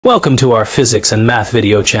Welcome to our physics and math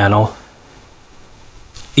video channel.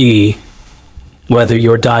 Whether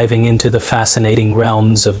you're diving into the fascinating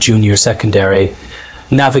realms of junior secondary,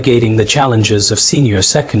 navigating the challenges of senior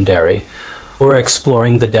secondary, or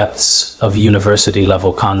exploring the depths of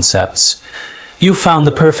university-level concepts, you found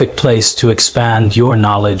the perfect place to expand your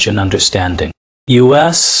knowledge and understanding.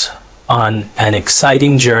 US on an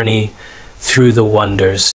exciting journey through the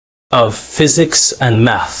wonders of physics and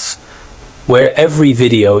math, where every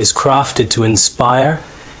video is crafted to inspire,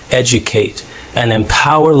 educate, and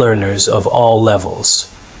empower learners of all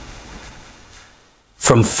levels.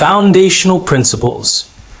 From foundational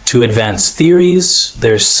principles to advanced theories,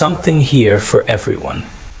 there's something here for everyone.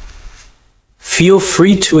 Feel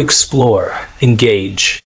free to explore,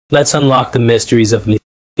 engage. Let's unlock the mysteries of the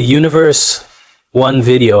universe, one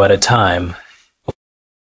video at a time.